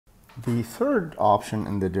The third option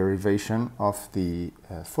in the derivation of the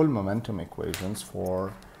full momentum equations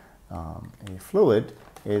for a fluid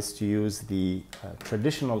is to use the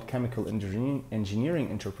traditional chemical engineering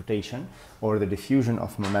interpretation, or the diffusion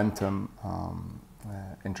of momentum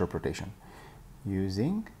interpretation,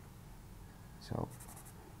 using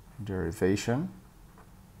derivation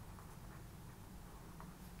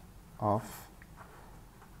of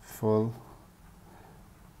full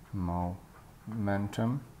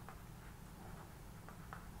momentum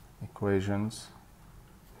equations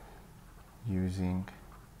using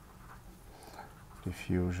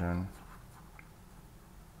diffusion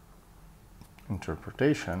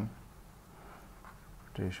interpretation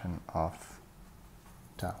of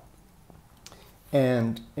tau.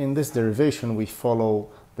 And in this derivation we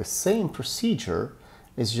follow the same procedure,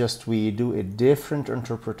 it's just we do a different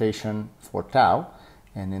interpretation for tau,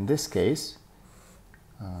 and in this case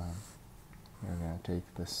we're going to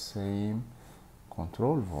take the same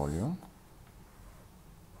control volume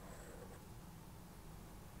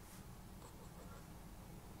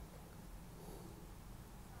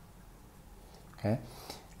okay,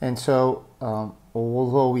 and so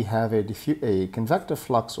although we have a convective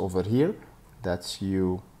flux over here, that's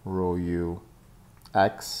u rho u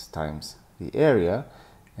x times the area,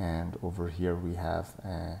 and over here we have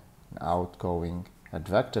an outgoing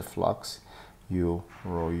advective flux u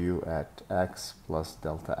rho u at x plus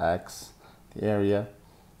delta x, the area,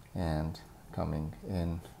 and coming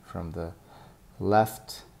in from the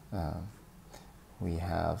left we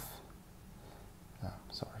have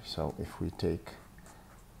so if we take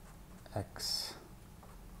x,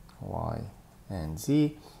 y, and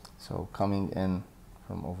z, so coming in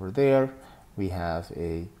from over there we have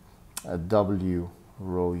a w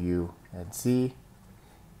rho u at z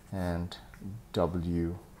and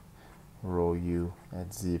w rho u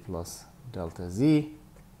at z plus delta z,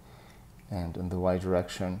 and in the y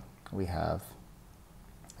direction we have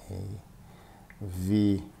a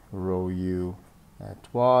v rho u at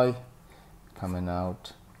y, coming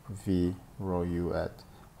out v rho u at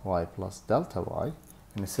y plus delta y.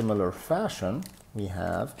 In a similar fashion we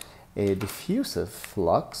have a diffusive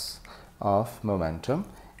flux of momentum,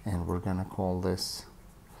 and we're going to call this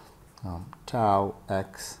tau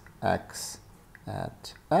x x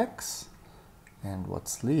at x, and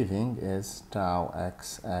what's leaving is tau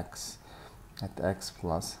x x at x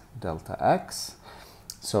plus delta x.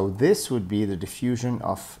 So this would be the diffusion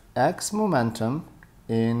of x momentum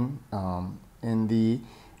in the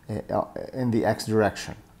x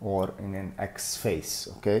direction, or in an x phase,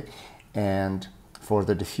 okay? And for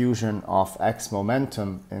the diffusion of x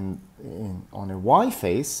momentum on a y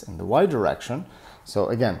phase, in the y direction, so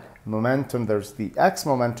again, momentum, there's the x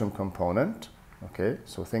momentum component, okay?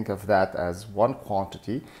 So think of that as one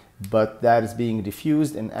quantity, but that is being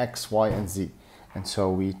diffused in x, y, and z. And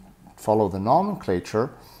so we follow the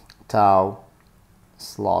nomenclature, tau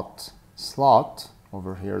slot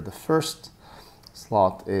over here. The first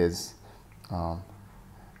slot is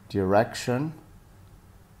direction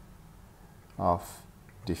of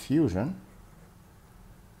diffusion,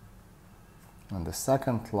 and the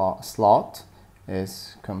second slot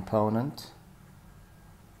is component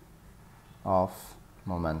of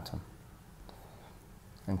momentum.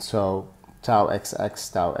 And so tau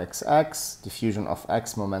xx, diffusion of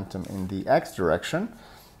x momentum in the x direction,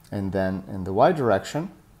 and then in the y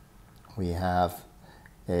direction we have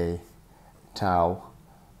a tau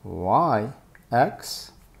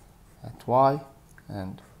yx at y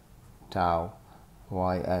and tau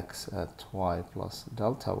yx at y plus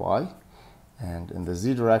delta y, and in the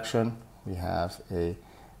z direction we have a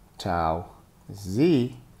tau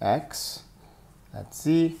zx at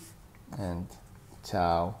z and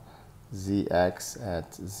tau zx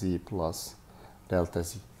at z plus delta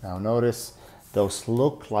z. Now notice those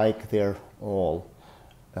look like they're all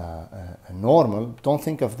normal. Don't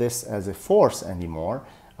think of this as a force anymore.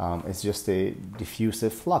 It's just a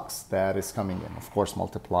diffusive flux that is coming in, of course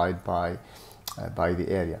multiplied by the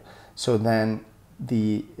area. So then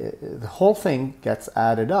the whole thing gets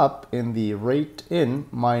added up in the rate in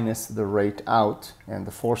minus the rate out, and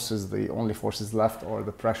the forces, the only forces left are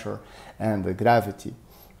the pressure and the gravity.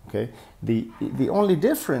 Okay, the only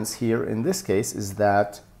difference here in this case is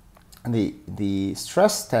that the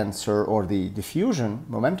stress tensor, or the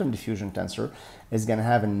momentum diffusion tensor, is going to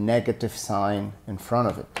have a negative sign in front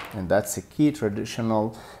of it, and that's a key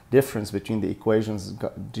traditional difference between the equations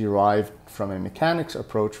derived from a mechanics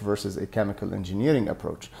approach versus a chemical engineering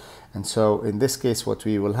approach. And so in this case what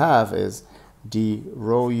we will have is d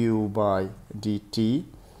rho u by dt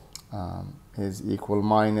is equal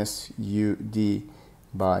minus u d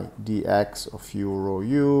by dx of u rho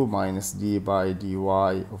u minus d by dy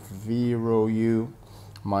of v rho u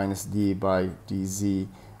minus d by dz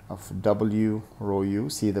of w rho u.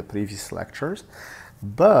 See the previous lectures.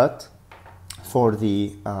 But for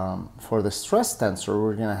the stress tensor,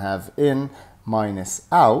 we're going to have in minus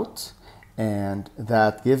out, and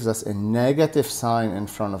that gives us a negative sign in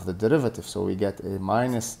front of the derivative. So we get a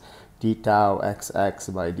minus d tau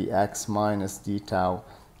xx by dx minus d tau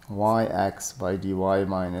yx by dy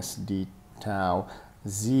minus d tau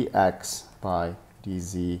zx by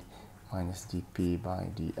dz minus dp by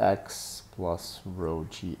dx plus rho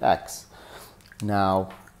gx. Now,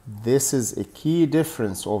 this is a key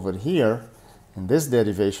difference over here in this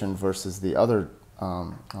derivation versus the other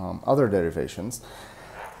derivations.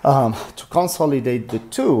 To consolidate the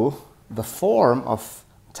two, the form of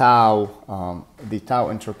tau, the tau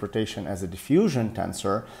interpretation as a diffusion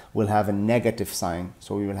tensor will have a negative sign.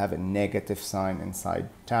 So we will have a negative sign inside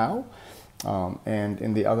tau. And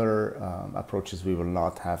in the other approaches, we will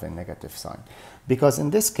not have a negative sign. Because in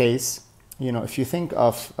this case, you know, if you think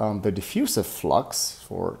of the diffusive flux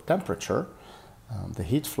for temperature, the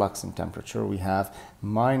heat flux in temperature, we have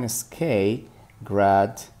minus k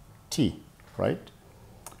grad T, right?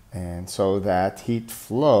 And so that heat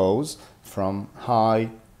flows from high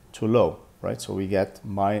to low, right? So we get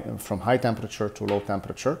from high temperature to low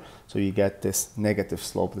temperature. So you get this negative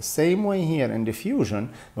slope. The same way here in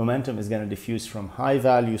diffusion, momentum is going to diffuse from high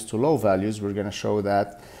values to low values. We're going to show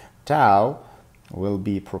that tau will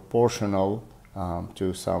be proportional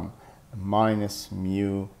to some minus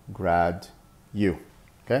mu grad u,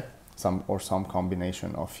 okay? Some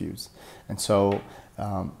combination of u's. And so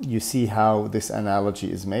you see how this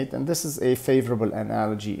analogy is made, and this is a favorable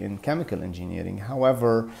analogy in chemical engineering.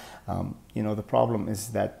 However, you know, the problem is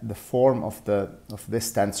that the form of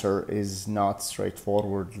this tensor is not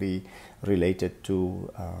straightforwardly related to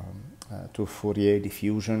Fourier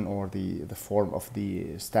diffusion or the form of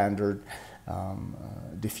the standard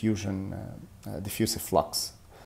diffusive flux